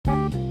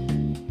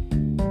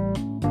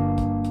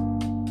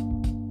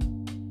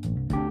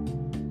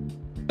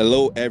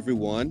Hello,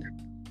 everyone.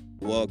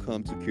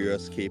 Welcome to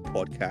Curious K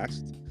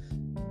Podcast.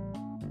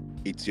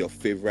 It's your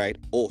favorite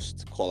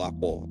host,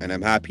 Kolapo, and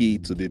I'm happy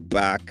to be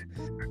back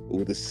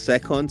with the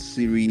second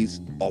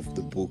series of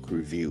the book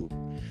review.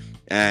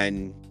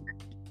 And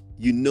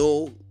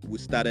we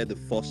started the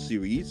first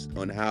series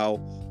on how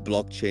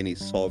blockchain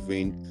is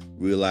solving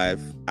real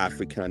life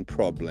African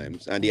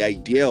problems. And the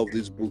idea of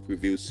this book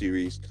review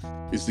series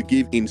is to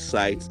give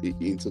insights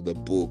into the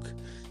book.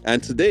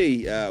 And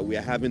today we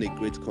are having a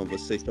great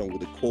conversation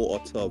with the co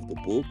author of the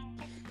book,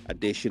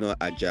 Adeshina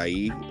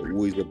Ajayi,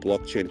 who is a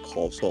blockchain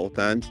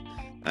consultant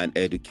and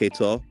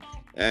educator.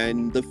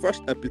 And the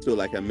first episode,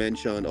 like I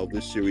mentioned, of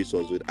this series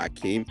was with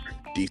Akim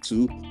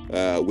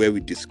D2, where we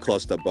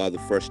discussed about the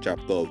first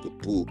chapter of the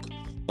book,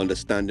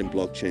 Understanding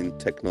Blockchain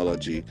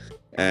Technology.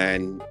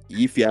 And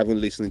if you haven't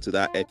listened to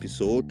that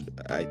episode,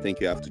 I think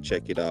you have to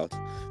check it out.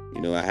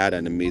 I had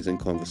an amazing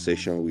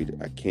conversation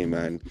with Akim,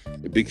 and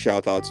a big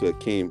shout out to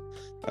Akim,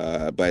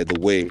 by the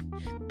way.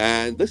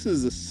 And this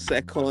is the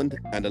second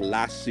and the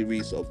last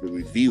series of the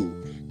review,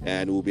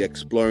 and we'll be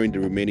exploring the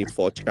remaining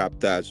four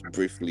chapters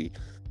briefly.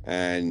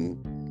 And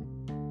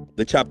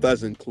the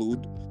chapters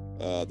include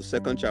the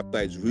second chapter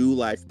is real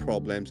life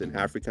problems in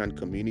African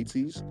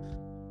communities,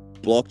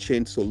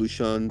 blockchain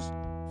solutions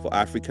for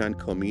African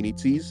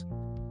communities.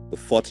 The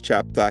fourth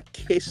chapter,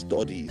 case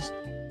studies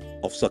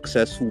of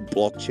successful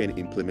blockchain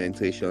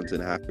implementations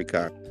in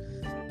Africa.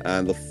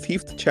 And the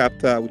fifth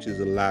chapter, which is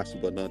the last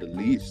but not the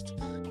least,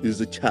 is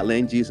the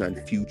challenges and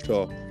future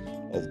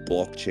of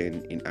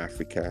blockchain in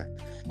Africa.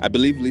 I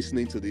believe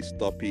listening to these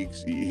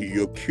topics,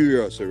 you're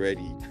curious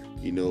already,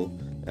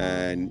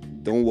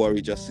 and don't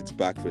worry, just sit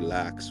back,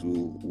 relax.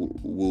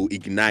 We'll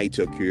ignite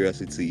your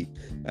curiosity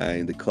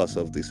in the course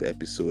of this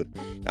episode.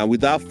 And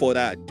without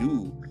further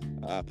ado,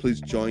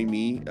 please join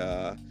me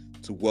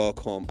to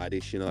welcome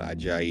Adeshina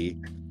Ajayi,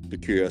 the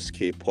Curious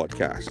K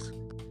podcast.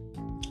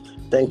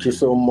 Thank you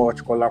so much,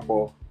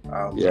 Kolapo.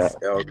 Yeah. It's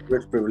a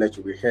great privilege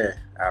to be here.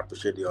 I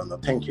appreciate the honor.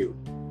 Thank you.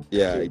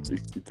 Yeah, it's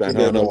an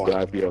honor to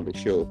have you on the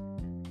show.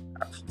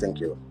 Thank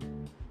you.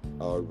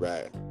 All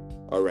right.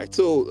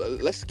 So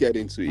let's get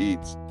into it.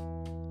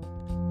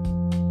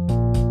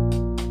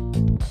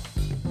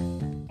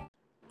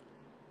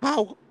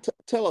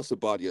 Tell us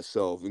about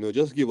yourself.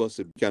 Just give us.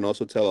 You can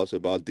also tell us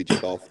about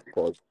Digital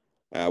Focus,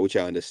 which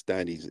I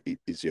understand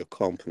is your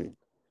company.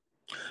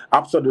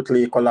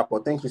 Absolutely,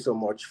 Kolapo. Thank you so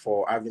much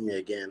for having me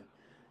again.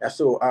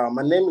 So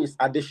my name is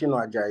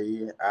Adeshina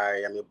Ajayi.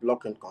 I am a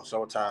blockchain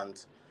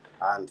consultant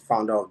and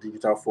founder of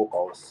Digital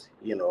Focus.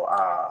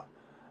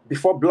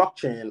 Before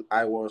blockchain,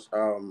 I was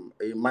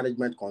a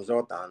management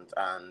consultant,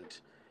 and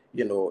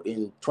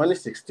in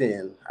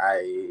 2016,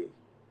 I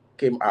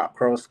came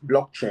across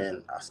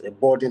blockchain as a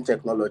boarding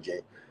technology,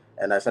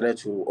 and I started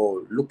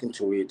to look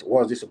into it.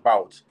 What was this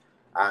about?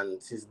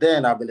 And since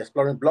then, I've been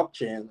exploring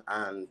blockchain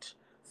and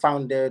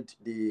founded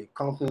the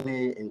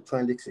company in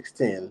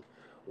 2016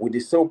 with the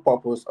sole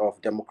purpose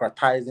of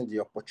democratizing the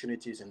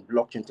opportunities in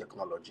blockchain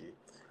technology.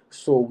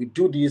 So we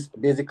do this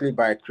basically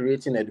by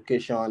creating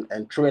education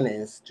and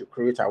trainings to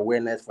create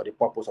awareness for the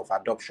purpose of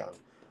adoption.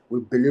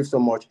 We believe so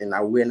much in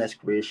awareness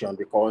creation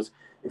because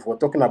if we're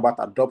talking about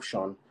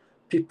adoption,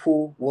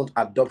 people won't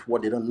adopt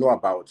what they don't know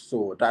about.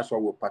 So that's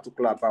what we're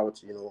particular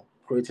about,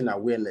 creating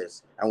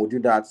awareness. And we do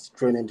that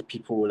training the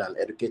people and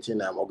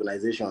educating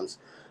organizations.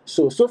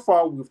 So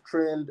far, we've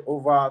trained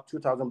over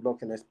 2,000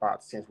 blockchain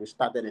experts since we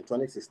started in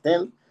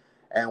 2016.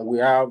 And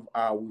we've helped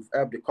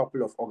a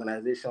couple of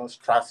organizations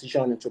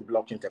transition into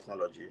blockchain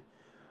technology.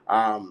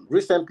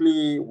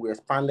 Recently, we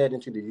expanded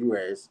into the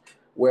US,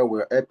 where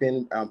we're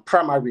helping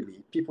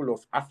primarily people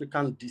of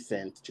African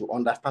descent to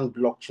understand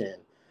blockchain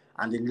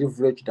and the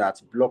leverage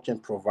that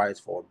blockchain provides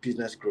for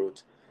business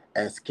growth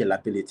and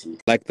scalability.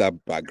 Like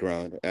that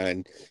background.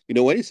 And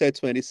when you said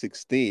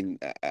 2016,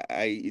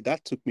 I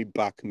that took me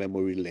back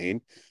memory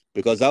lane,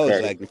 because that was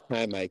Okay. like the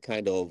time I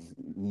kind of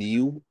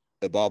knew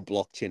about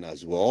blockchain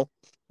as well.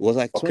 It was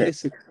like Okay.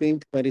 2016,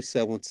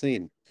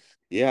 2017.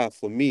 Yeah,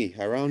 for me,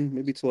 around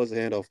maybe towards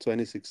the end of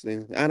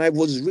 2016. And I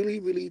was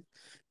really, really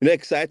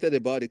excited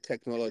about the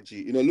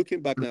technology.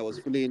 Looking back now, I was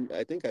feeling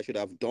I think I should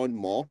have done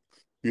more,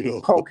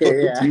 Okay.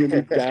 to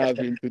really Yeah. dive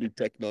into the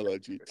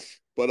technology.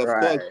 But of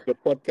course, Right. the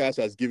podcast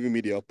has given me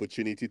the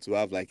opportunity to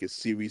have like a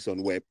series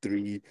on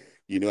Web3,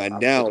 and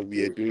now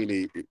we are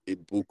Absolutely. doing a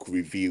book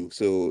review.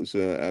 So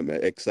I'm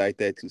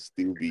excited to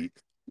still be,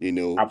 you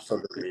know,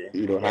 Absolutely.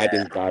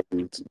 adding Yeah.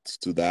 value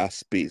to that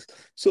space.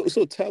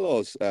 So tell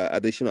us,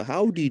 additional,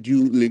 how did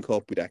you link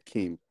up with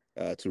Akim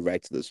to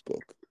write this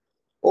book?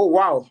 Oh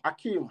wow,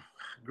 Akim,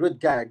 great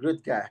guy,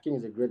 great guy. Akim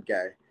is a great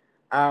guy.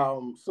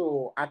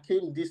 So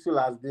Akim Disul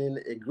has been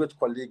a great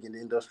colleague in the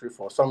industry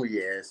for some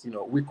years.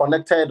 We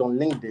connected on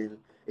LinkedIn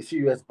a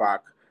few years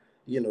back,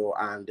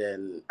 and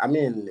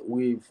then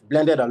we've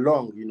blended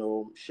along,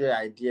 share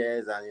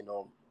ideas and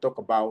talk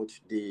about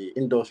the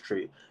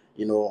industry,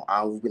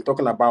 and we've been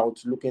talking about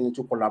looking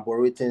into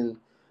collaborating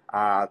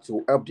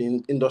to help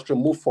the industry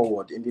move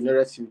forward in the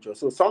nearest future.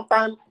 So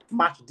sometime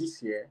March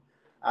this year,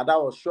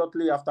 That was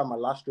shortly after my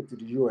last trip to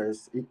the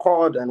US. He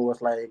called and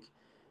was like,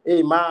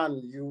 "Hey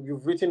man,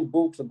 you've written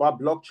books about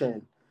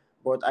blockchain,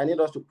 but I need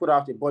us to put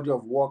out a body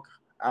of work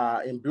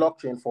in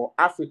blockchain for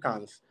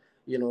Africans,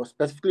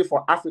 specifically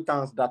for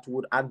Africans that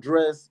would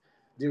address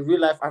the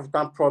real life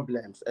African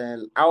problems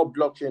and how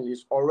blockchain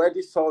is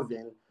already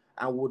solving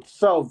and would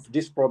solve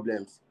these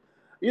problems."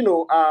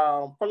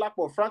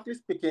 Kolapo, frankly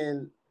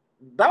speaking,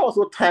 that was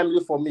so timely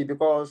for me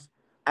because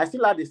I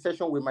still had a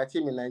session with my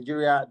team in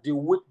Nigeria the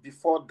week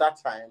before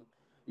that time,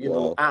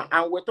 Wow.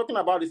 and we're talking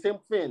about the same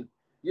thing,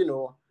 you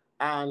know,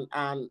 and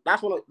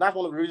that's one of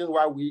the reasons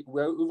why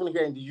we're even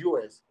here in the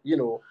US.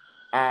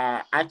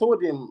 I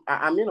told him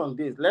I'm in on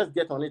this. Let's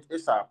get on it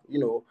ASAP.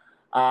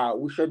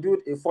 We scheduled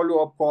a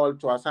follow-up call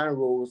to assign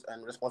roles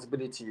and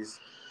responsibilities,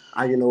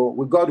 and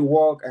we got to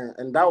work,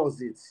 and that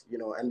was it.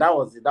 And that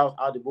was it. That was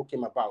how the book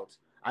came about.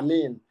 I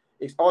mean,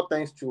 it's all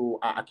thanks to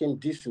Akim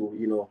Disu.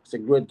 He's a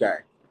great guy.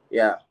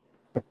 Yeah,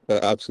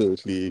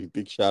 Absolutely.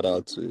 Big shout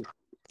out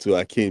to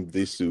Akim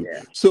Disu.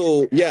 yeah,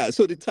 So yeah,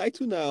 so the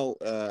title now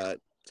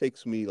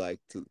takes me like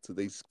to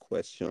this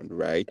question,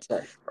 right?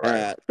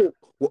 right. So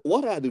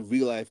what are the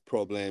real life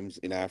problems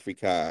in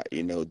Africa,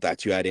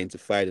 that you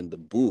identified in the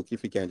book?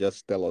 If you can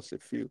just tell us a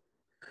few.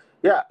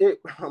 Yeah,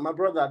 my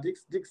brother,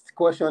 this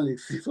question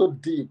is so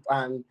deep,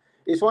 and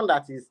it's one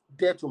that is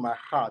dear to my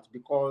heart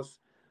because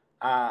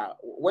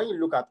when you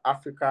look at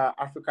Africa,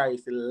 Africa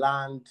is a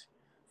land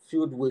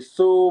filled with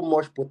so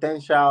much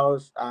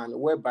potentials, and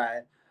whereby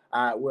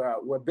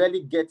we're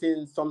barely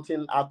getting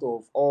something out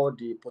of all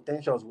the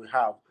potentials we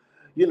have.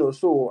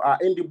 So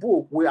in the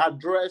book, we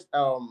addressed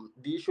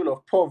the issue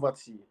of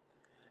poverty.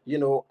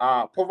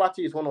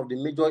 Poverty is one of the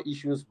major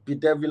issues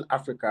bedeviling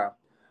Africa.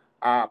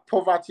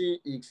 Poverty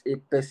is a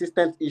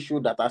persistent issue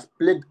that has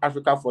plagued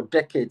Africa for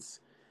decades.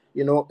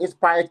 In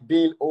spite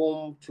being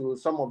home to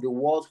some of the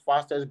world's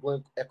fastest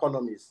growing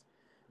economies,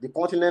 the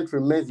continent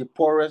remains the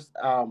poorest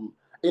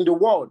in the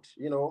world,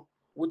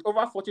 with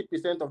over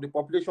 40% of the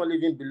population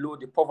living below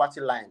the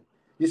poverty line.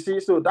 You see,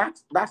 so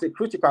that's a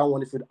critical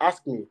one if you'd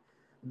ask me.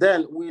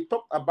 Then we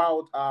talked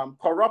about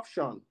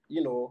corruption.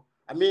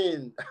 I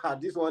mean,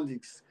 this one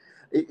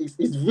is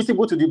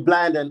visible to the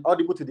blind and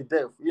audible to the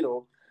deaf.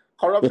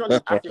 Corruption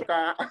in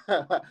Africa,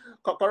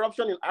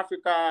 corruption in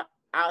Africa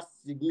has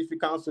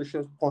significant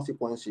social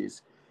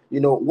consequences.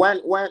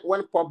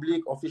 When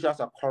public officials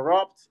are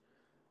corrupt,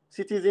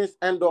 citizens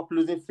end up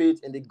losing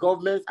faith in the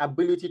government's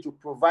ability to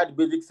provide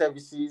basic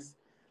services,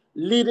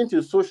 leading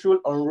to social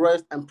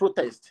unrest and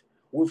protest.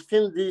 We've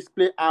seen this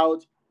play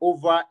out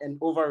over and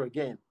over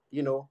again.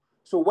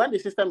 So when the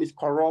system is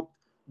corrupt,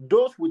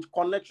 those with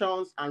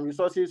connections and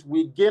resources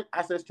will gain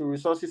access to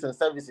resources and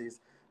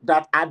services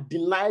that are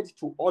denied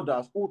to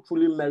others who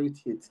truly merit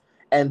it.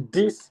 And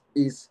this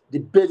is the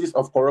basis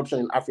of corruption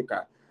in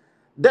Africa.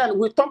 Then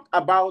we talked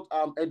about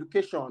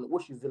education,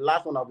 which is the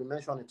last one I'll be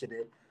mentioning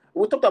today.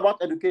 We talked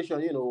about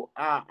education.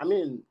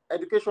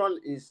 Education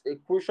is a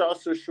crucial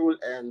social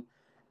and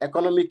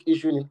economic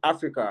issue in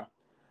Africa.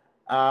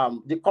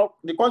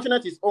 The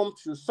continent is home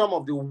to some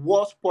of the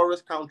world's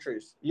poorest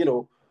countries.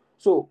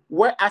 So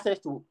where access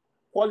to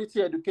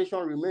quality education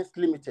remains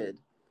limited,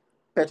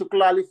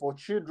 particularly for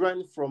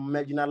children from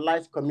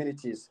marginalized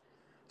communities.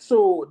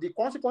 So the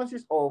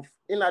consequences of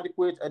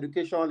inadequate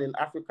education in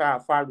Africa are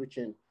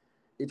far-reaching.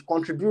 It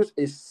contributes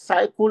a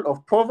cycle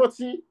of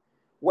poverty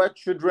where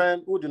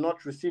children who do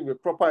not receive a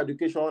proper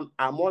education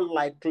are more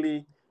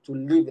likely to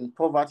live in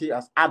poverty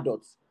as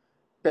adults,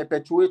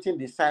 perpetuating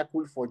the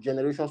cycle for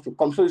generations to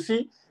come. So you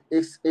see,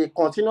 it's a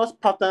continuous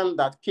pattern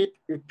that keeps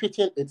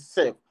repeating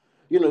itself.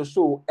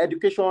 So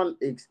education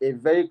is a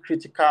very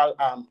critical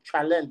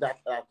challenge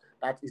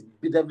that is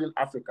bedeviling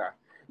Africa.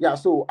 Yeah,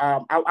 so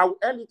I'll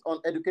end it on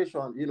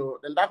education.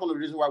 And that's one of the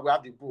reasons why we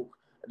have the book.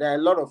 There are a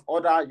lot of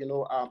other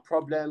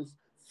problems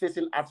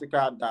facing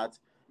Africa that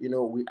we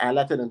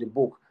highlighted in the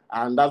book,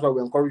 and that's why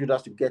we encourage you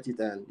guys to get it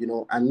and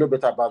know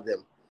better about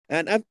them.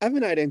 And I've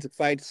even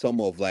identified some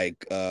of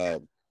like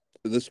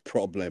this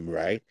problem,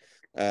 right?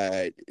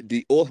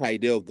 The whole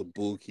idea of the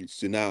book is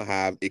to now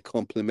have a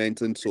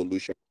complementing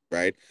solution,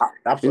 right?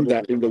 In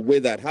that, Absolutely. in the way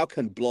that how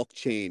can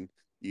blockchain,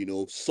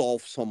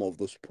 solve some of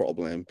those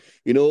problems?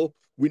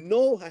 We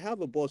know I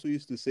have a boss who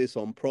used to say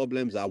some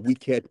problems are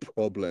wicked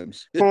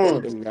problems,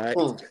 Hmm. right?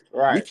 Hmm.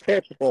 Right.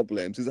 Wicked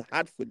problems. It's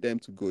hard for them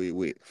to go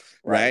away,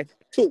 Right. right?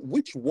 So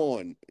which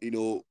one,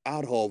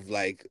 out of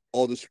like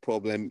all this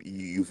problem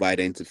you've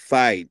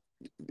identified,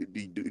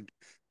 do,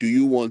 do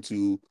you want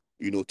to,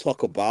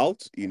 talk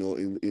about,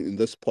 in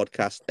this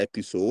podcast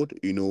episode,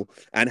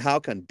 and how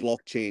can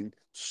blockchain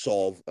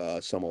solve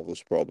some of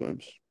those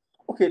problems?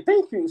 Okay,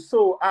 thank you.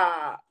 So,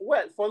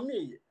 well, for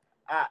me,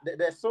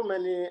 there's so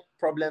many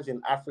problems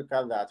in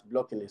Africa that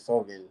blocking is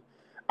solving,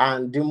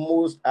 and the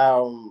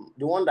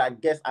one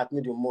that gets at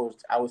me the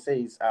most, I would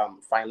say, is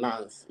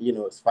finance.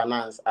 It's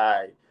finance.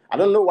 I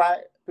don't know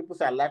why people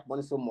say I like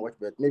money so much,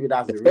 but maybe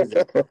that's the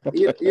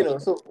reason.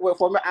 So well,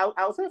 for me,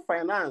 I would say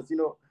finance.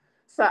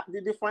 So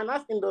the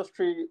finance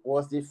industry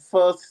was the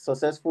first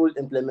successful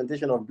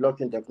implementation of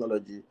blockchain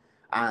technology.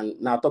 and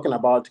now talking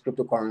about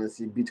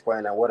cryptocurrency,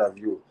 Bitcoin, and what have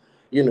you.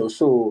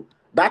 So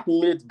that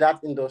made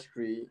that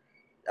industry,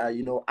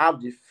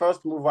 have the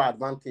first mover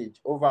advantage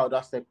over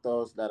other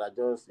sectors that are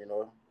just,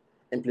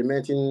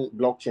 implementing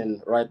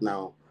blockchain right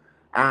now,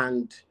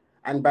 and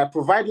by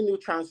providing new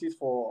chances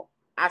for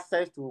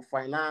access to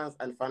finance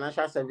and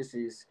financial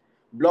services,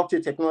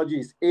 blockchain technology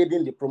is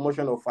aiding the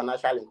promotion of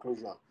financial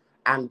inclusion.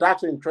 And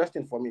that's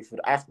interesting for me, if you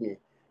ask me,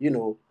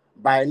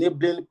 by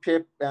enabling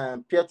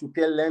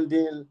peer-to-peer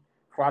lending,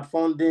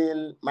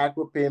 crowdfunding,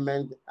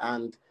 micropayment,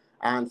 and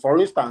for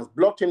instance,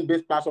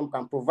 blockchain-based platform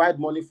can provide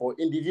money for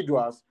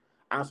individuals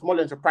and small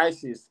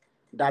enterprises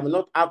that may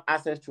not have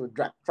access to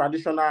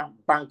traditional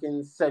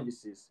banking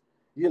services.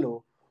 You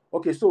know,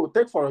 okay, so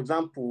take for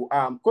example,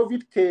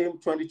 COVID came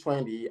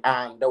 2020,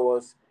 and there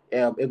was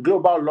a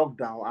global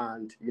lockdown,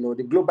 and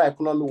the global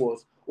economy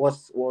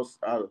was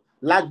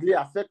largely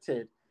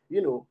affected.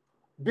 You know,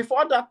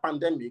 before that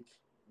pandemic,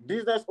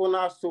 business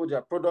owners sold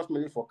their products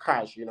mainly for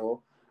cash.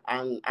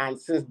 And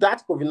since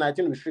that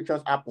COVID-19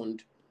 restrictions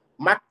happened,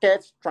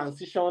 markets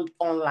transitioned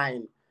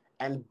online,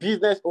 and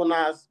business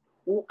owners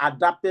who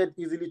adapted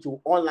easily to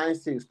online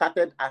sales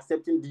started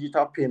accepting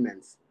digital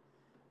payments.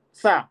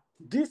 Sir,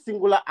 this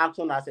singular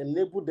action has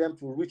enabled them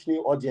to reach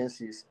new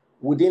audiences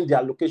within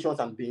their locations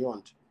and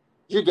beyond.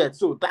 You get,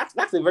 so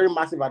that's a very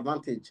massive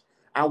advantage.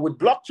 And with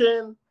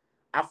blockchain,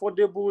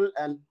 affordable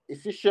and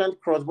efficient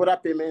cross-border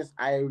payments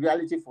are a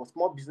reality for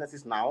small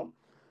businesses now,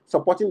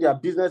 supporting their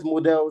business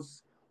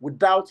models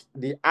without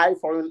the high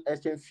foreign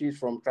exchange fees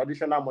from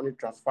traditional money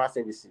transfer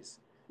services.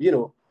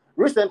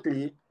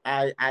 Recently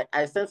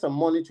I sent some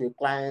money to a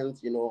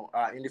client, in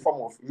the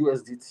form of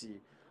USDT.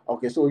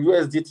 Okay, so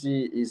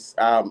USDT is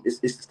a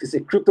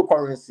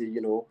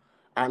cryptocurrency,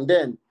 and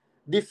then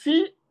the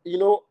fee,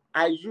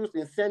 I used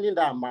in sending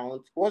that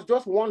amount was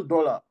just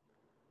 $1,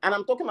 and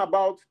I'm talking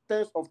about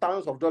tens of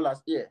thousands of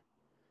dollars here.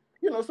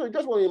 So you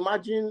just want to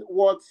imagine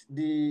what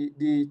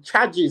the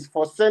charges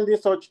for sending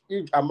such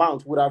huge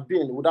amounts would have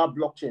been without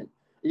blockchain.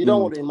 You don't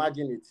Mm. want to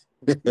imagine it.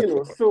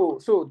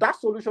 So that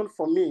solution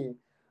for me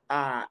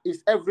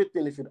is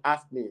everything. If you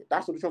ask me,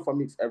 that solution for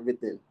me is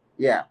everything.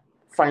 Yeah,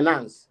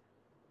 finance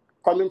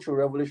coming to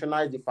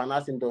revolutionize the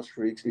finance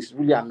industry is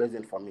really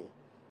amazing for me.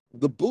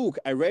 The book,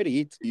 I read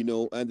it,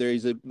 and there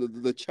is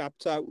the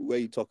chapter where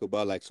you talk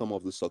about like some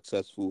of the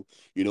successful,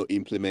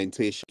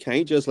 implementation. Can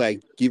you just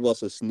like give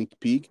us a sneak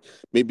peek,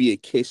 maybe a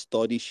case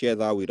study, share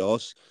that with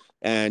us,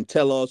 and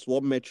tell us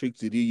what metrics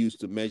did you use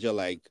to measure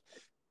like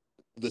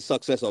the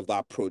success of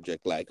that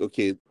project? Like,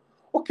 okay.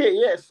 Okay,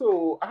 yeah.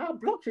 So our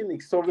blockchain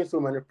is solving so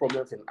many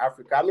problems in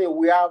Africa. I mean,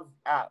 we have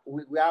a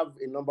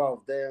number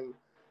of them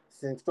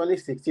since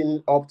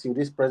 2016 up to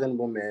this present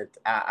moment.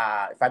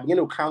 If I begin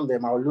to count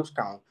them, I'll lose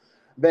count.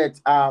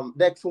 But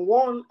there's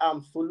one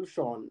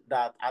solution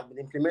that has been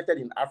implemented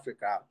in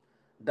Africa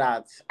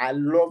that I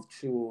love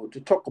to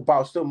talk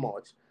about so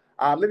much.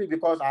 Maybe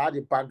because I had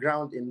a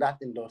background in that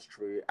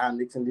industry, and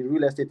it's in the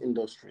real estate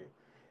industry.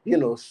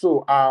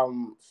 So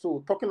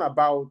talking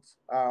about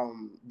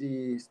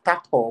the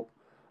startup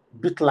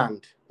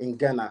Bitland in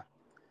Ghana.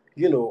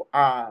 You know,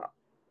 uh,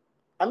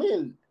 I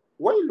mean,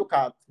 when you look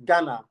at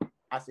Ghana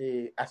as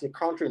a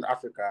country in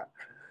Africa,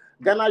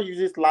 Ghana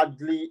uses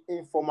largely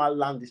informal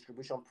land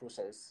distribution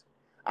process,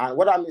 and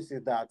what that means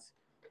is that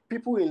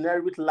people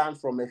inherit land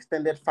from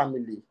extended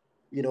family,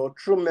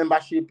 through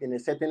membership in a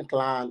certain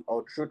clan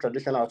or through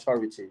traditional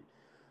authority.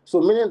 So,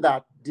 meaning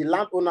that the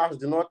landowners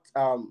do not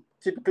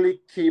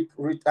typically keep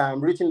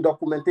written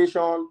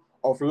documentation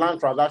of land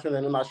transaction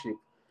and ownership.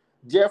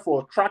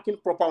 Therefore, tracking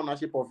proper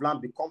ownership of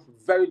land becomes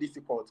very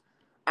difficult.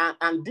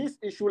 And this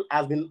issue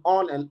has been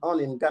on and on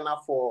in Ghana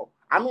for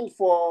as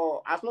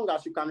long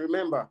as you can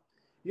remember.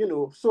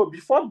 So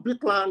before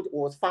Bitland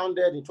was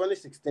founded in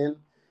 2016,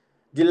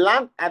 the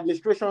Land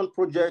Administration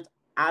Project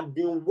had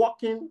been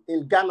working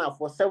in Ghana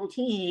for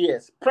 17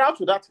 years prior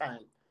to that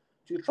time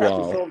to try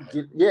to Wow.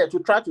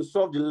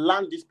 solve the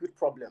land dispute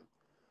problem.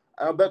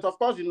 But of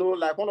course,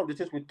 like one of the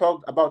things we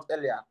talked about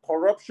earlier,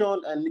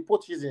 corruption and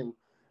nepotism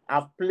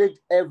have plagued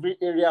every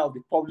area of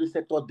the public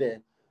sector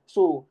there.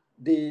 So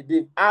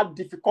they've had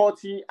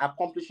difficulty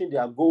accomplishing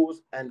their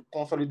goals and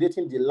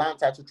consolidating the land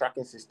title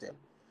tracking system.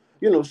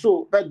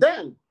 But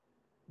then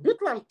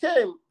Bitland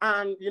came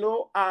and, in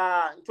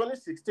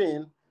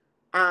 2016,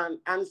 and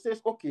it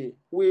says, okay,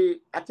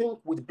 I think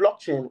with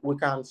blockchain, we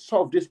can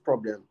solve this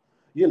problem,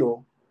 you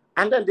know.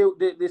 And then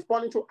they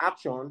spawned into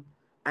action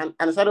and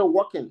started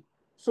working.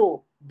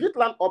 So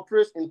Bitland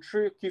operates in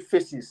three key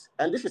phases,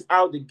 and this is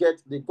how they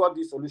got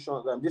these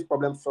solutions and this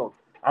problem solved.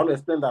 I will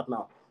explain that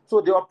now. So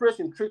they operate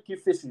in three key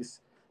phases.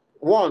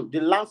 One, the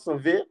land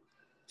survey.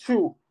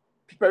 Two,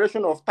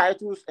 preparation of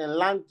titles and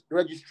land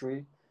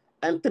registry.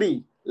 And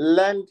three,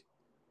 land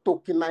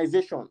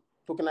tokenization.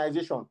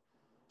 Tokenization.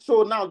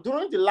 So now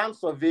during the land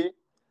survey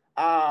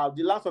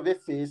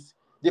phase,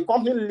 the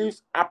company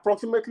leaves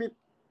approximately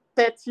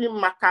 30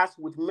 markers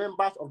with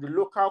members of the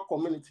local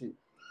community.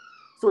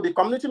 So the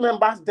community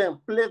members then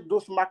place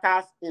those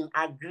markers in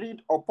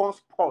agreed upon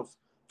spots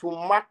to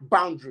mark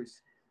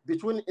boundaries.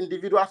 between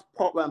individuals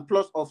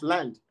plots of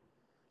land.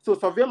 So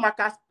survey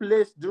markers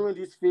placed during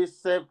this phase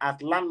serve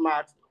as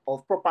landmarks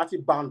of property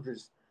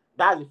boundaries.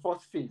 That's the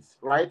first phase,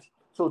 right?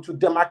 So to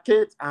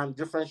demarcate and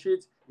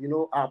differentiate,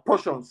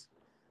 portions.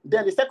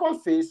 Then the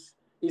second phase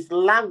is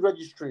land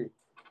registry,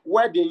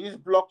 where they use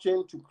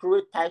blockchain to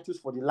create titles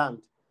for the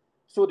land.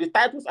 So the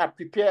titles are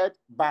prepared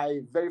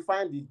by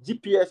verifying the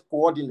GPS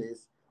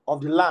coordinates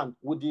of the land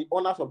with the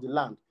owners of the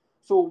land.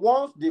 So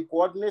once the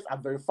coordinates are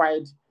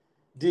verified,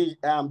 the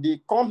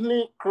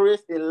company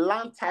creates a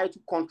land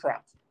title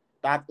contract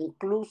that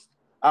includes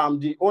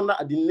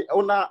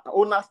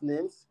owner's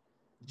names,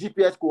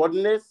 GPS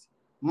coordinates,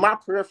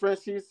 map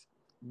references,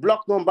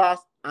 block numbers,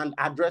 and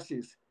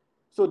addresses.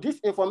 So this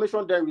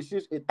information then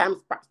receives a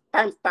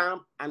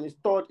timestamp and is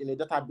stored in a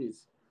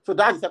database. So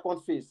that's the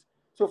second phase.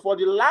 So for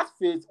the last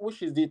phase,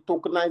 which is the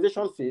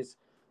tokenization phase,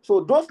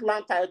 so those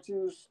land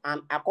titles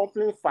and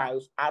accompanying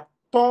files are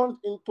turned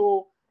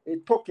into a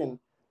token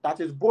that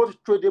is both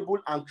tradable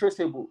and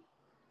traceable.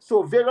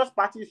 So various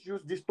parties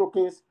use these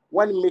tokens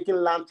when making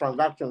land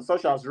transactions,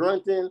 such as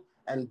renting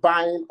and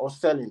buying or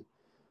selling.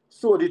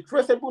 So the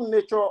traceable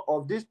nature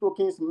of these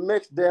tokens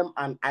makes them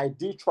an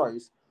ideal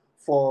choice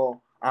for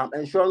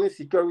ensuring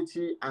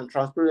security and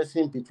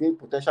transparency between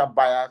potential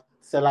buyers,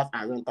 sellers,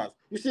 and renters.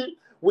 You see,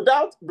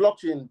 without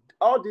blockchain,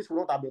 all this would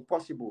not have been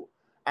possible.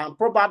 And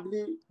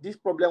probably this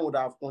problem would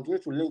have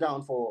continued to linger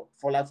on for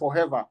like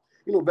forever.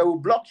 But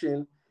with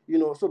blockchain,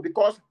 so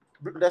because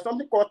there's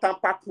something called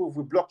tamper proof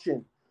with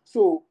blockchain.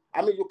 So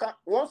I mean, you can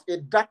once a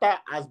data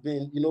has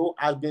been,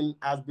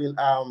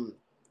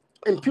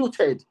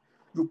 imputed,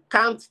 you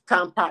can't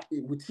tamper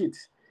with it.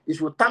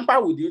 If you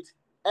tamper with it,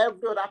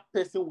 every other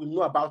person will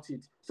know about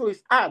it. So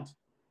it's hard.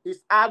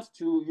 It's hard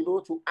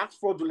to to act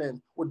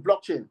fraudulent with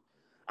blockchain.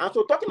 And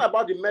so talking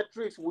about the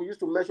metrics we use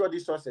to measure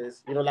these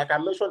sources, like I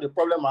mentioned, the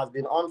problem has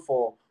been on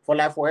for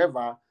like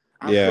forever.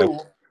 And Yeah. so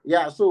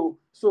yeah, so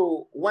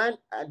when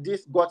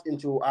this got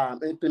into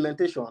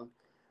implementation,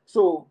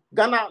 so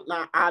Ghana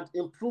now had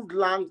improved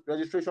land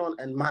registration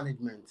and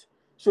management.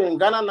 So in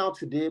Ghana now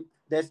today,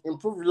 there's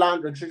improved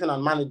land registration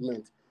and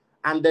management,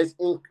 and there's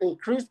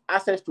increased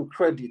access to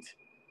credit.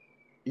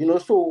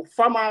 So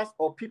farmers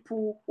or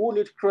people who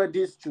need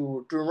credits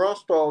to run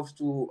stuff,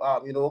 to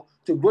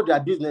grow their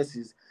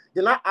businesses,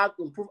 they now have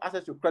improved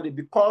access to credit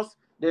because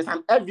there's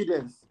an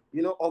evidence,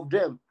 of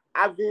them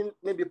having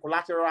maybe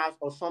collaterals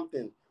or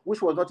something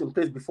which was not in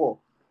place before,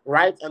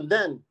 right? And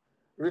then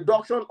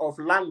reduction of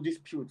land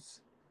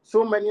disputes.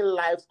 So many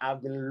lives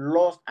have been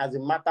lost as a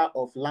matter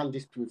of land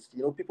disputes.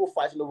 People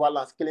fighting over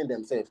land, killing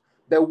themselves.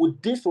 But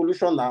with this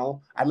solution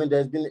now, I mean,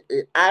 there's been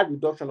a high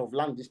reduction of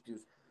land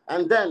disputes.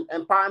 And then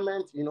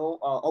empowerment,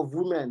 of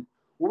women.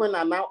 Women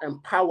are now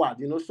empowered.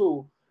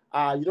 So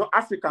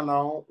Africa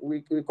now,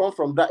 we come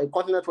from that a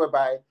continent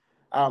whereby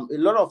a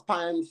lot of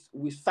times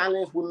we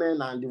silence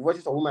women and the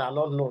voices of women are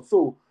not known.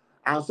 So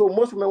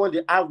most women, when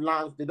they have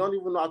lands, they don't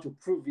even know how to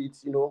prove it.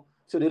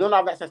 So they don't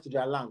have access to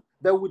their land.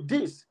 But with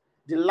this,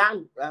 the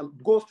land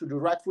goes to the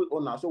rightful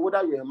owner. So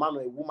whether you're a man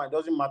or a woman, it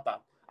doesn't matter,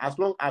 as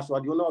long as you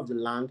are the owner of the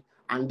land.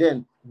 And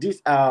then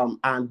this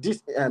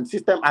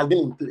system has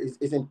been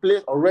is in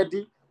place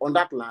already on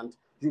that land.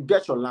 You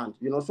get your land.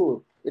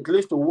 So it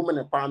leads to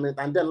women empowerment.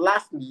 And then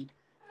lastly,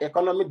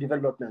 economic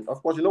development.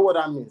 Of course, you know what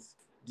that means.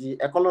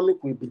 The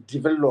economic will be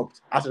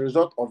developed as a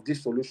result of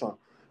this solution.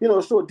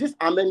 So these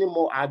and many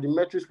more are the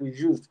metrics we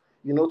used,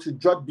 to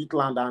judge bit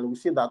land, and we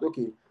see that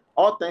okay,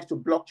 all thanks to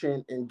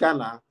blockchain in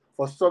Ghana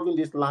for solving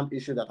this land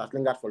issue that has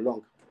lingered for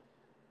long.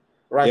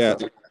 Right, Yeah,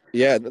 sir.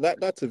 yeah,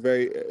 that's a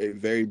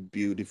very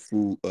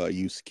beautiful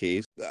use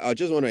case. I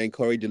just want to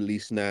encourage the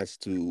listeners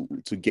to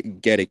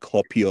get a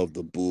copy of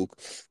the book.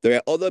 There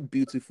are other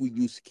beautiful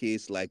use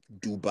case like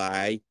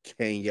Dubai,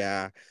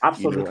 Kenya, and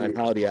Absolutely.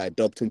 how they are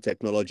adopting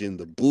technology in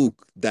the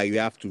book that you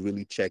have to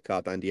really check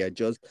out, and they are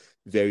just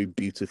very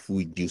beautiful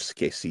use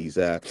cases.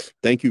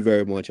 Thank you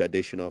very much,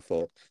 Additional,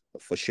 for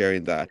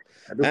sharing that.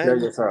 I do And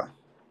pleasure, sir.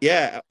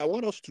 yeah, I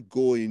want us to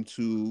go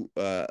into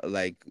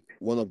like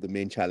one of the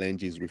main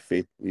challenges we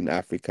face in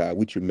Africa,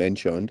 which you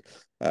mentioned.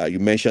 You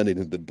mentioned it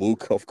in the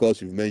book. Of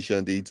course, you've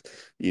mentioned it,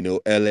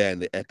 earlier in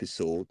the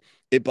episode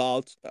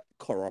about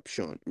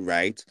corruption,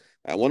 right?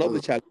 One of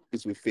the Mm,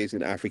 challenges we face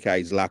in Africa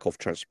is lack of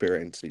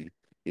transparency,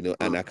 and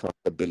mm.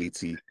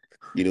 accountability,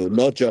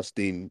 not just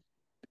in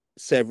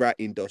several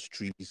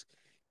industries,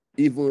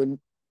 even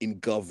in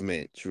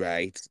government,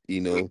 right?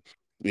 You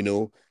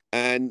know,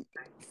 and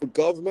for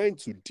government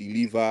to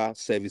deliver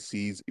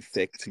services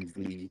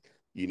effectively,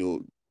 you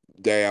know,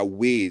 there are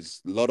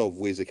ways, a lot of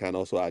ways they can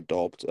also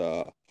adopt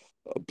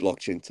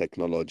blockchain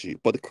technology.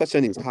 But the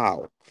question is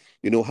how?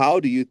 How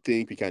do you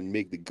think we can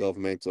make the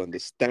government to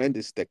understand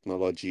this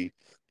technology,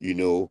 you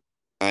know,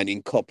 and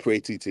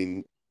incorporate it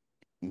in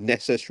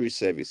necessary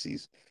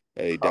services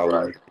All that will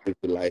right. improve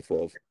the life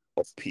of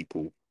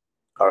people?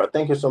 All right.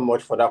 Thank you so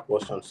much for that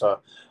question, sir.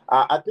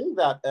 I think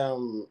that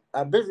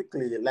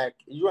basically, like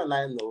you and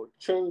I know,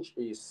 change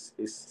is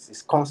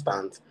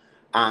constant,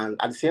 and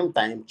at the same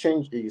time,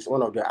 change is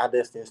one of the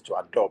hardest things to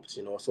adopt.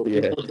 So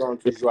Yeah. people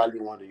don't usually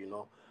want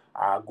to,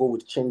 go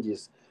with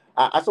changes.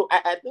 So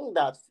I think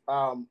that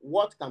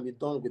what can be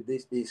done with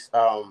this is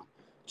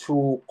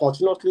to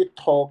continuously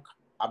talk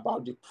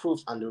about the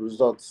proofs and the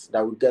results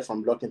that we get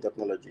from blockchain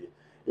technology.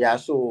 Yeah,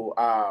 so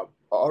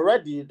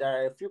already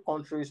there are a few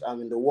countries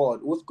in the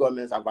world whose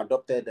governments have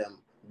adopted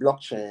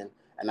blockchain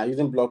and are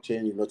using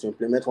blockchain, to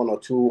implement one or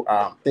two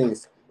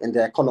things in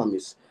their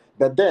economies.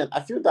 But then I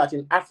feel that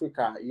in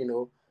Africa,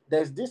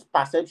 there's this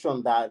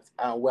perception that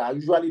we are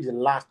usually the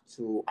last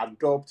to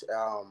adopt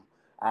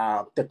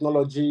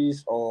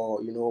technologies, or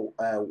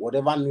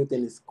whatever new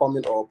thing is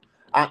coming up,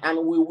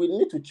 and we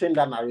need to change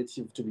that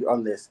narrative, to be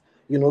honest.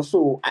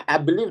 So I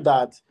believe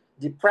that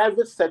the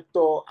private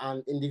sector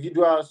and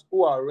individuals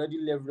who are already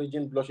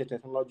leveraging blockchain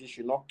technology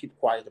should not keep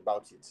quiet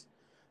about it.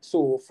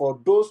 So for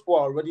those who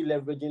are already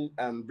leveraging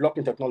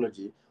blockchain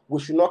technology, we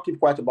should not keep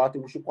quiet about it.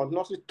 We should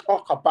continuously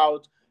talk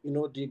about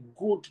the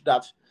good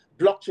that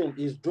blockchain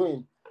is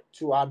doing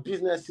to our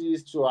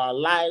businesses, to our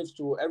lives,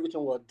 to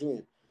everything we're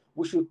doing.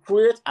 We should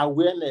create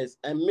awareness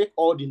and make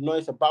all the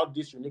noise about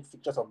these unique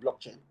features of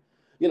blockchain.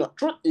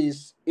 Truth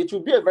is, it will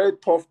be a very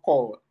tough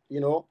call,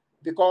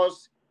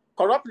 because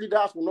corrupt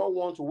leaders will not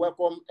want to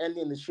welcome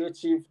any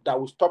initiative that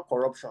will stop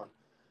corruption.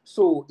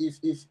 So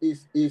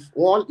if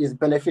one is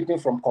benefiting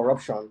from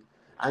corruption,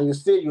 and you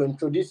say you're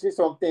introducing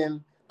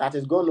something that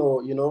is going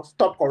to,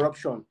 stop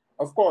corruption,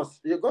 of course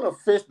you're going to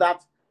face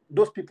that.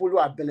 Those people who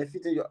are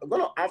benefiting, you're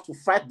going to have to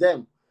fight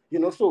them.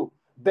 So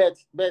but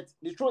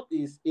the truth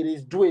is, it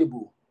is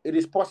doable. It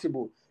is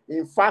possible.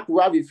 In fact,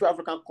 we have a few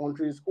African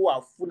countries who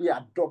are fully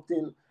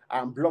adopting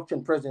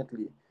blockchain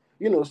presently.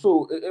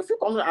 So a few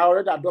countries are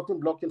already adopting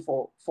blockchain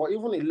for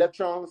even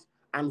elections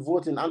and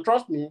voting. And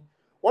trust me,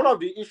 one of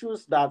the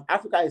issues that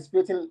Africa is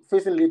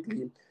facing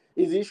lately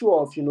is the issue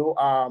of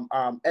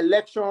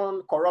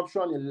election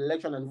corruption in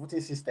election and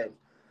voting system.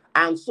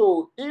 And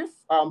so, if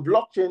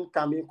blockchain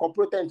can be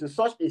incorporated into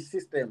such a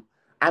system,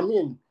 I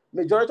mean,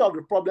 majority of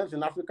the problems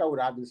in Africa would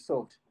have been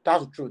solved.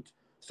 That's the truth.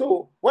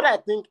 So, what I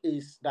think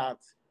is that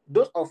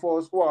those of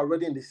us who are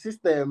already in the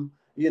system,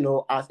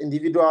 as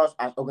individuals,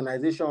 as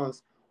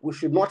organizations, we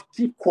should not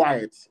keep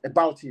quiet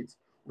about it.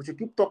 We should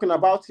keep talking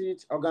about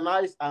it,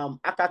 organize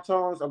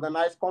hackathons,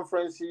 organize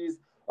conferences,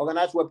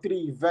 organize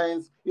Web3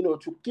 events,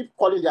 to keep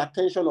calling the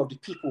attention of the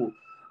people.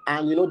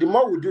 And, the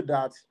more we do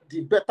that,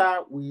 the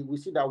better we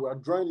see that we are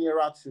drawing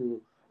nearer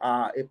to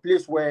a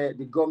place where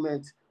the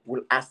government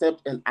will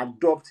accept and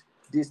adopt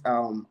this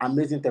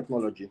amazing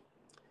technology.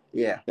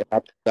 Yeah.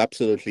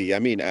 Absolutely. I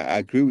mean, I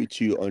agree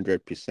with you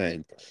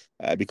 100%.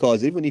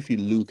 Because even if you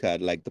look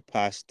at like the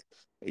past,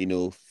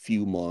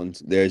 few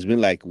months, there's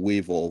been like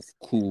wave of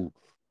coup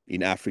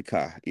in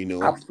Africa,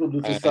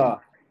 Absolutely, and sir.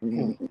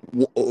 Hmm.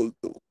 w- w-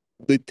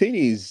 the thing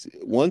is,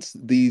 once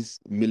these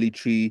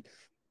military,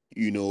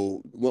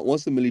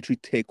 once the military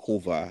take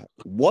over,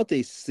 what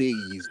they say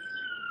is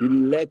the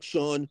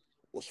election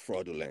was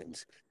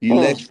fraudulent. The Hmm.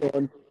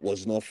 election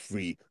was not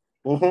free.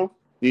 Mm-hmm.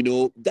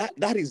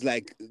 That is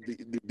like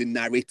the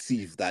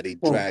narrative that they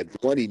Hmm. drive.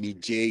 The one in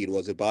Niger, it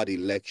was about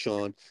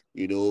election.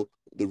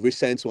 The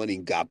recent one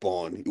in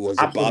Gabon, it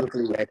was about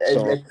Absolutely.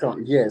 election.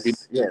 Election. It, Yes.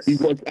 it Yes.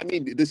 was, I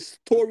mean, the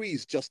story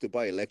is just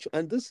about election,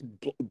 and this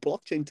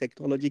blockchain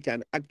technology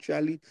can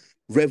actually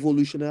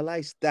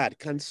revolutionize that,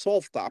 can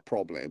solve that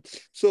problem.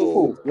 So,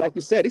 Ooh. like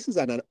you said, this is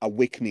an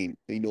awakening.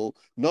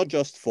 Not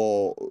just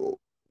for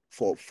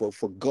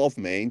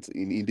government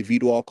in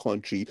individual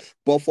country,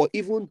 but for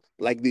even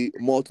like the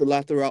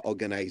multilateral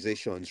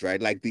organizations,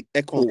 right? Like the Hmm.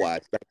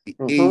 ECOWAS, like the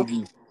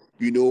Mm-hmm. AU.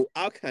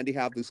 How can they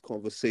have this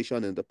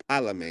conversation in the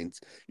parliament,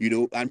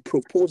 and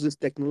propose this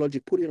technology,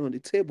 put it on the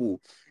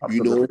table,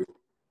 you know, Absolutely.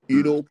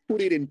 Mm.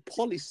 put it in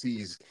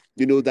policies,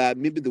 that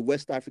maybe the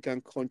West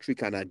African country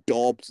can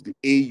adopt, the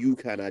AU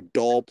can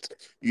adopt,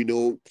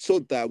 so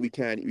that we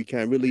can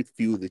really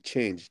feel the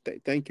change.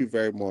 Thank you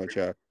very much,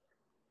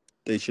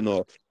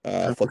 Adeshina,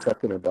 for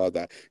talking about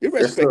that. Yes, sir.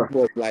 Irrespective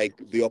of like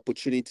the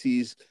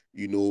opportunities,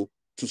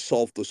 to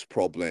solve this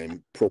problem,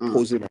 Mm.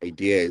 proposing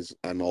ideas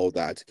and all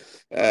that.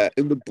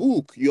 In the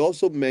book, you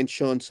also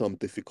mentioned some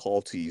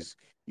difficulties,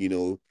 you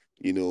know,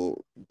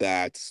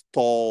 that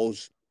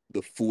stalls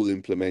the full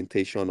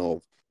implementation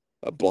of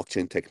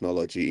blockchain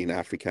technology in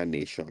African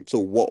nations. So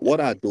what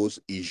are those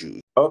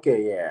issues?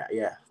 Okay, yeah,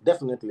 yeah,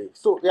 definitely.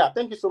 So yeah,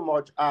 thank you so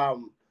much.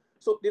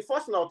 So the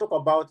first thing I'll talk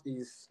about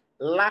is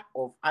lack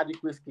of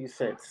adequate skill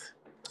sets.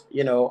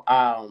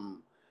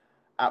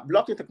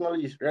 Blockchain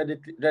technology is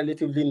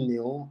relatively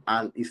new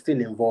and is still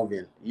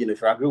evolving.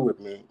 If you agree with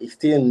me, it's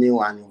still new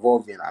and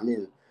evolving. I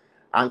mean,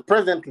 and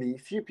presently,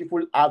 few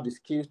people have the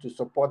skills to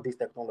support this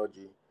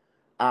technology.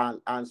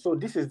 And so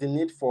this is the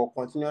need for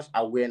continuous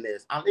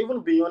awareness. And even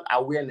beyond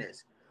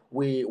awareness,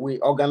 we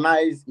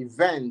organize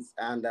events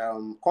and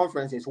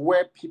conferences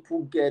where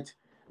people get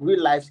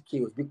real life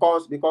skills,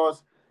 because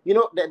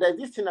there's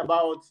this thing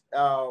about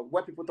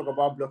where people talk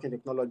about blockchain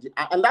technology,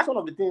 and that's one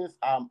of the things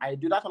I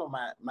do. That's one of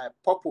my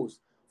purpose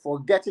for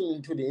getting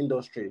into the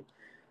industry.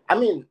 I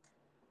mean,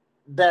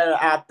 there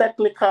are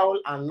technical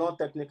and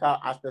non-technical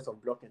aspects of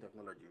blockchain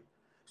technology.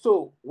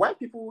 So when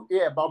people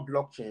hear about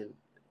blockchain,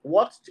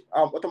 what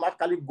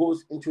automatically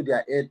goes into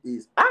their head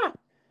is,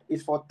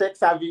 it's for tech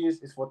service,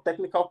 it's for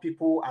technical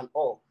people and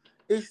all.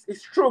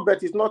 It's true,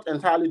 but it's not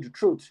entirely the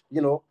truth.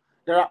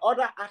 There are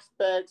other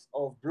aspects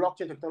of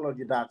blockchain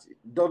technology that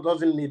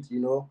doesn't need,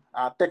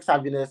 tech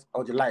savviness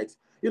or the likes.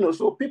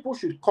 So people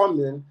should come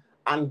in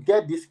and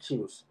get these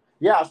skills.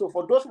 Yeah, so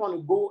for those who want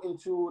to go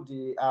into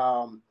the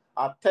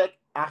tech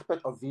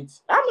aspect of it,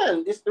 I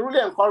mean, it's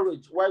really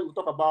encouraged when we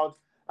talk about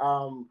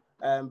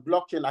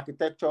blockchain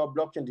architecture,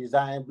 blockchain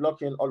design,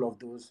 blockchain, all of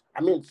those.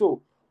 I mean,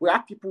 so we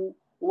have people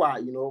who are,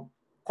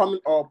 coming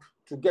up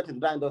to get into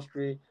that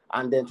industry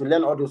and then to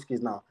learn all those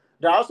skills now.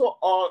 There are also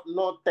all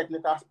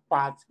non-technical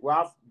parts. We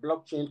have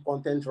blockchain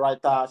content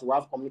writers, we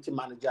have community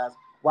managers,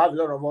 we have a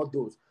lot of all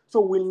those.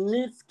 So we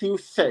need skill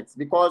sets,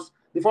 because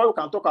before we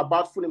can talk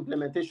about full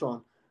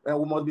implementation,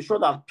 we must be sure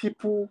that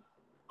people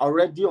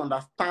already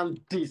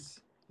understand this,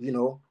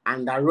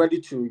 and are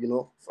ready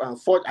to,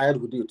 forge ahead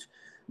with it.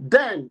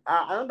 Then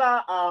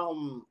another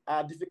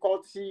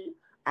difficulty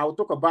I will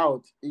talk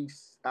about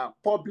is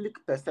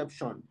public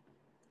perception.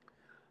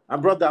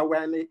 And brother,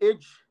 we're in an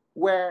age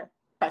where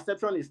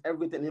perception is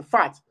everything. In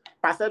fact,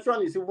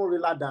 perception is even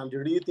realer than the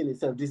real thing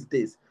itself these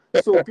days.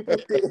 So people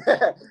take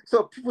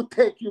so people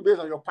take you based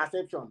on your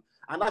perception.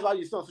 And that's why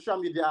you see on social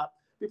media,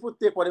 people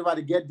take whatever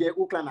they get there,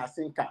 hook, line, and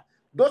sinker.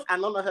 Those are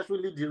not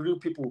necessarily the real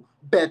people,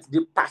 but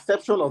the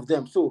perception of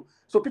them. So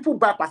people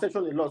buy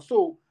perception a lot.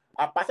 So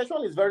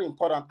perception is very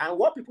important. And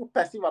what people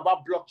perceive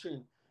about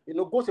blockchain,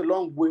 goes a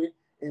long way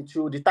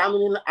into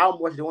determining how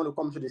much they want to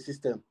come to the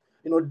system.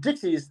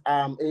 This is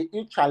a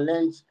huge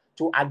challenge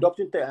to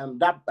adopting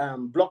that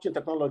blockchain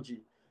technology,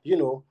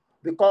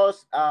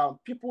 because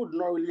people do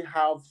not really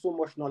have so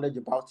much knowledge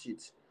about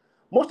it.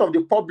 Most of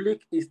the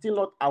public is still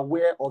not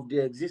aware of the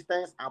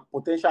existence and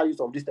potential use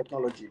of this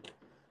technology.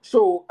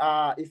 So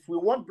if we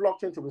want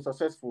blockchain to be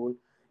successful,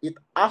 it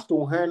has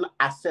to earn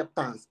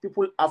acceptance.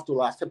 People have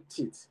to accept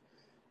it.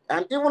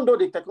 And even though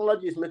the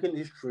technology is making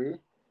history,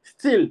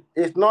 still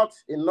it's not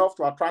enough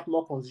to attract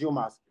more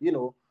consumers.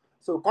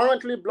 So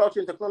currently,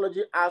 blockchain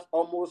technology has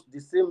almost the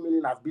same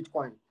meaning as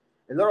Bitcoin.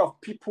 A lot of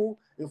people,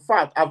 in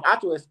fact, I've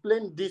had to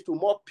explain this to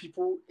more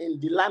people in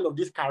the line of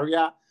this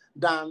career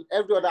than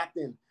every other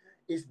thing.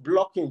 Is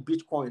blocking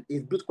Bitcoin,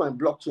 is Bitcoin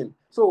blockchain.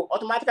 So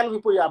automatically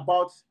people hear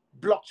about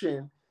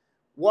blockchain,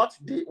 what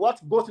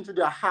goes into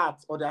their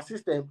heart or their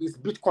system is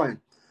Bitcoin.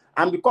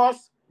 And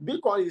because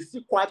Bitcoin is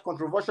still quite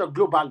controversial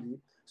globally,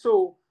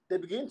 so they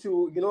begin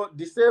to,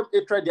 the same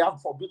hatred they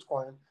have for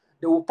Bitcoin,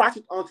 they will pass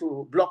it on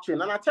to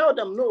blockchain. And I tell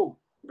them, no,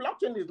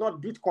 blockchain is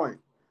not Bitcoin.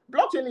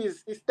 Blockchain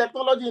is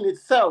technology in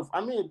itself. I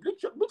mean,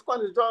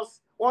 Bitcoin is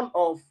just one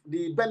of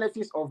the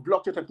benefits of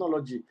blockchain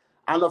technology.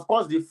 And of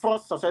course, the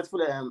first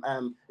successful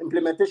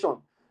implementation.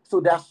 So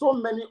there are so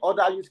many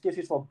other use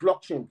cases for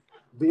blockchain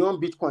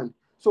beyond Bitcoin.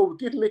 So we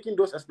keep making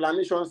those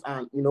explanations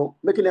and,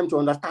 making them to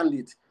understand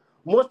it.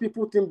 Most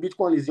people think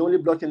Bitcoin is the only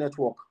blockchain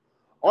network.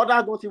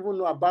 Others don't even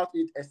know about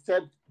it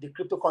except the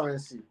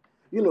cryptocurrency.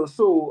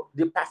 So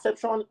the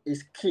perception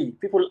is key.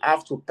 People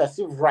have to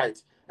perceive right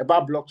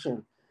about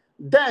blockchain.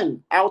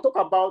 Then I'll talk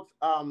about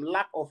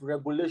lack of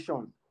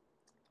regulation.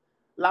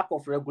 Lack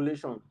of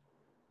regulation.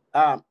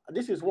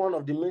 This is one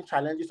of the main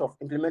challenges of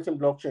implementing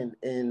blockchain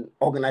in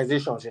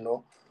organizations.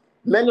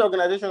 Many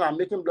organizations are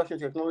making blockchain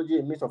technology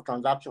a means of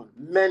transaction.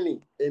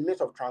 Many a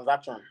means of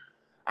transaction.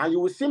 And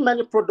you will see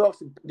many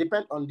products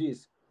depend on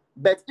this.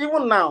 But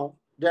even now,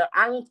 there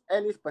aren't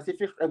any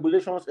specific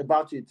regulations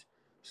about it.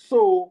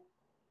 So,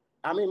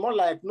 I mean, more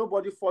like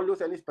nobody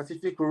follows any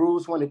specific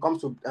rules when it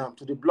comes to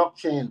the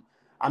blockchain.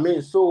 When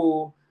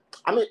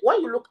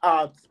you look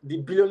at the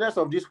billionaires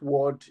of this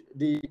world,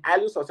 the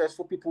highly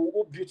successful people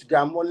who built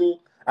their money,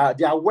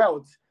 their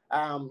wealth,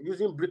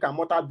 using brick and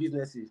mortar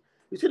businesses,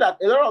 you see that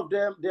a lot of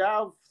them, they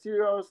have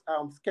serious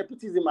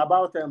skepticism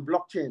about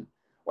blockchain.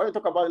 When you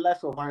talk about the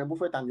likes of Warren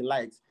Buffett and the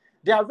likes,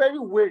 they are very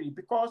wary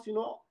because,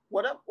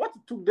 what it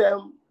took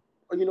them,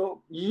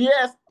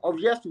 years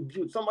to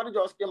build. Somebody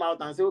just came out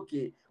and said,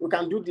 okay, we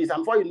can do this.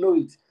 And before you know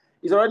it,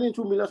 it's already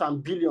into millions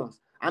and billions.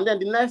 And then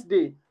the next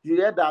day, you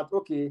hear that,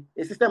 okay,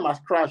 a system has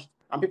crashed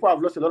and people have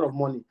lost a lot of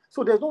money.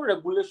 So there's no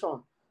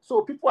regulation.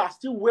 So people are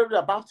still worried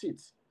about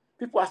it.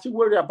 People are still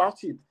worried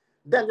about it.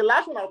 Then the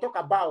last one I'll talk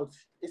about,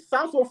 it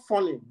sounds so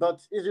funny,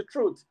 but it's the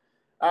truth.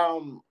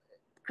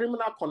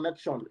 Criminal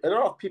connection. A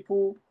lot of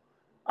people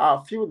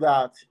feel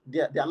that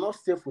they are not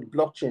safe with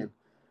blockchain.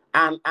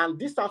 And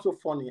this sounds so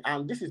funny.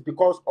 And this is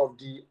because of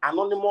the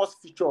anonymous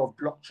feature of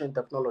blockchain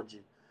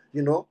technology.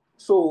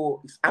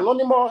 So it's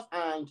anonymous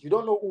and you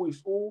don't know who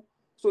is who.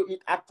 So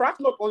it attracts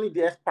not only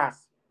the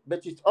experts,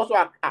 but it also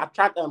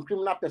attracts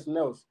criminal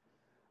personnel.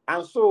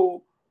 And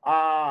so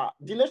the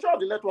nature of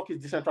the network is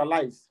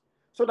decentralized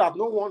so that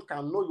no one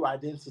can know your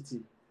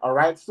identity. All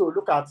right. So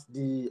look at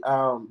the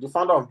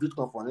founder of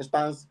Bitcoin, for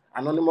instance,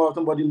 anonymous,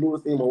 somebody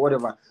knows him or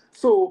whatever.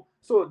 So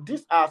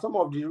these are some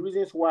of the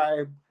reasons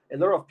why a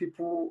lot of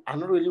people are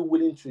not really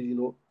willing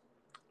to,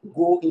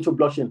 go into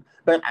blockchain.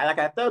 But like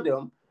I tell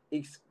them,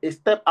 it's a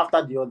step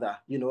after the other.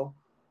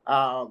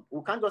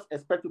 We can't just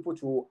expect people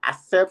to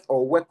accept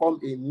or welcome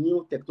a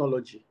new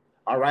technology.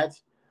 All right.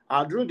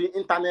 During the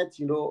internet,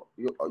 you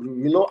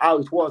know how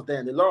it was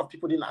then. A lot of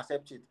people didn't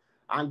accept it,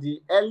 and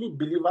the early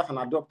believers and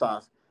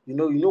adopters, you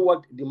know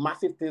what the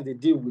massive things they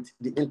deal with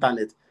the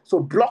internet.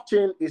 So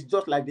blockchain is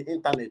just like the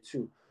internet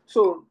too.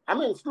 So I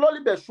mean, slowly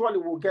but surely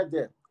we'll get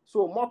there.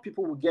 So more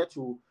people will get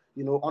to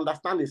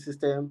understand the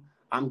system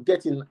and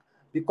get in,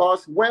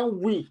 because when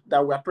we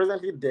that we are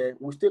presently there,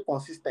 we stay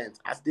consistent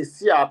as they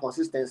see our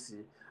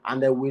consistency,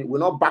 and then we're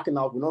not backing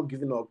out, we're not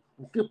giving up,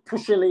 we keep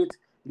pushing it,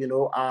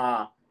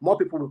 more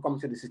people will come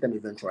to the system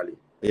eventually.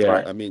 Yeah,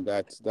 Right. I mean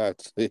that's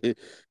a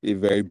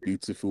very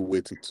beautiful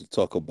way to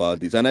talk about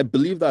this, and I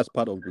believe that's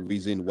part of the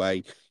reason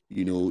why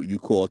you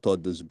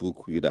co-authored this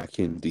book with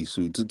Akin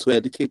Disu to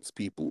educate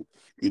people,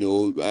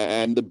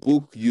 and the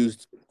book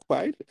used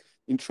quite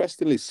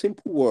interestingly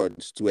simple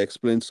words to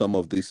explain some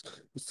of this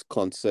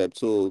concept.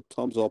 So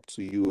thumbs up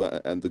to you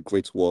and the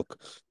great work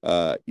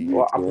you're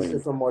Well, I doing.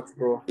 appreciate so much,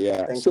 bro.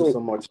 Yeah. Thank you So so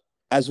much.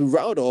 as we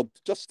round up,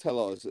 just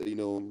tell us,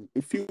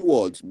 a few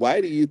words. Why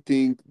do you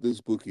think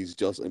this book is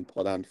just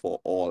important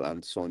for all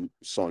and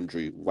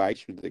sundry? Why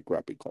should they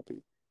grab a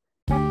copy?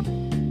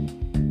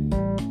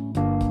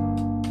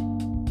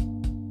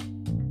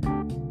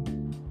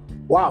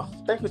 Wow,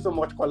 thank you so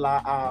much,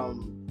 Kola.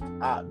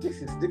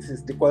 This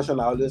is the question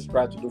I always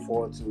try to look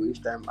forward to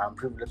each time I'm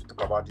privileged to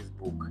talk about this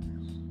book.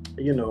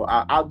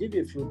 I'll give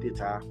you a few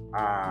data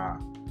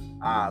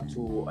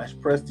to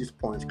express this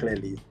point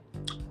clearly.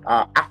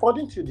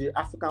 According to the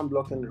African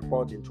Blockchain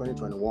Report in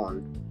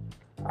 2021,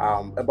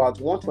 about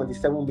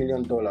 $127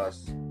 million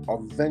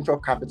of venture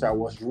capital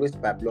was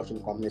raised by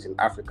blockchain companies in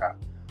Africa,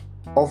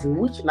 of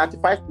which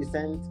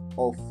 95%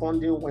 of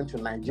funding went to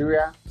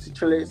Nigeria,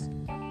 Seychelles,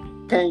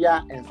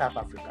 Kenya, and South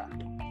Africa.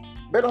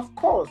 But of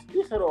course,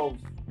 this sort of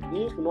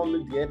news will not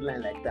make the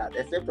headline like that,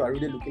 except you are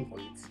really looking for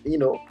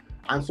it.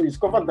 And so you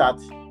discover that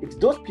it's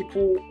those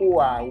people who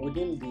are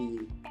within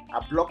the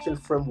blockchain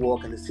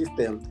framework and the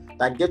system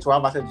that get to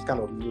have access to this kind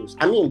of news.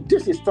 I mean,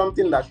 this is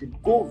something that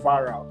should go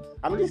viral.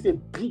 I mean, this is a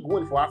big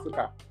win for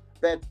Africa.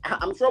 But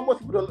I'm sure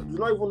most people do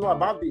not even know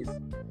about this.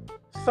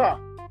 Sir,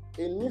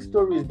 a new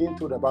story is being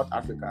told about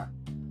Africa,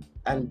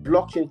 and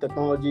blockchain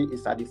technology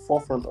is at the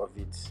forefront of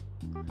it.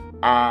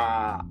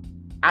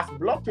 As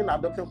blockchain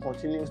adoption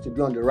continues to be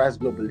on the rise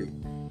globally,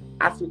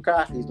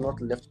 Africa is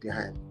not left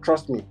behind.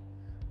 Trust me,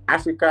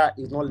 Africa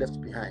is not left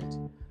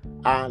behind.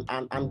 And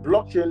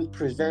blockchain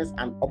presents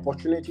an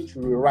opportunity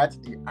to rewrite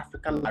the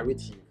African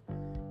narrative,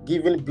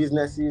 giving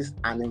businesses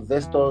and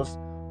investors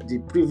the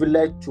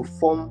privilege to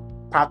form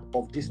part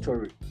of this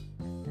story.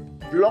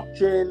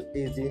 Blockchain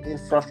is the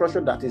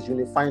infrastructure that is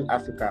unifying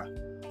Africa.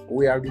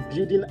 We are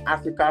rebuilding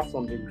Africa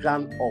from the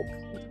ground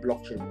up with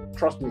blockchain.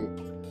 Trust me.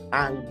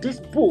 And this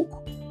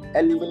book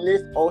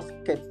eliminates all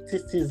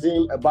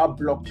skepticism about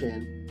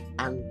blockchain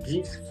and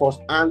gives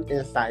first-hand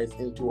insights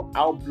into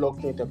how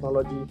blockchain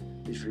technology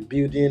is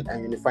rebuilding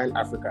and unifying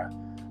Africa.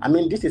 I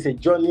mean, this is a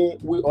journey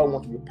we all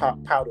want to be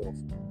part of,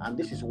 and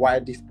this is why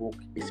this book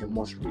is a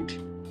must read.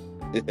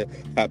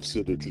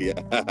 Absolutely.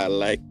 I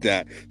like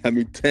that. I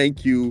mean,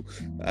 thank you,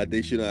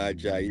 Adeshina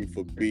Ajayi,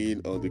 for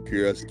being on the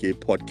Curious K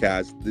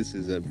podcast. This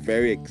is a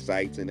very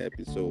exciting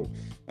episode.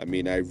 I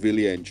mean, I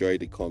really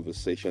enjoyed the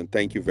conversation.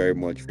 Thank you very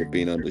much for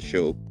being on the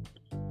show.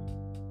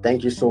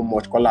 Thank you so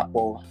much,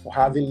 Kolapo, for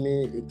having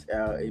me. It's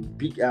a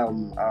big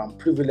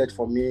privilege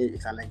for me.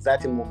 It's an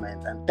exciting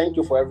moment, and thank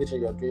you for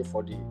everything you're doing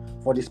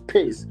for the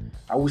space.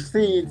 I will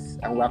see it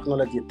and we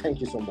acknowledge it.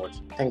 Thank you so much.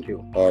 Thank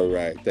you. All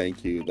right,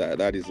 thank you.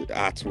 That is an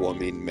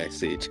heartwarming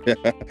message.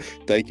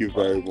 Thank you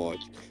very much.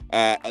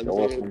 And You're so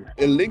welcome.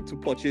 a link to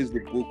purchase the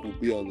book will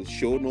be on the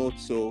show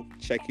notes, so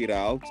check it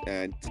out.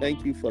 And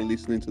thank you for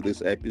listening to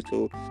this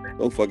episode.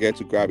 Don't forget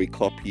to grab a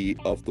copy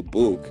of the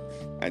book,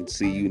 and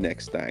see you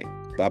next time.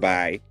 Bye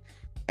bye.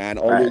 And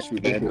All right. always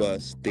Thank you. remember,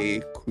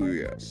 stay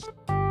curious.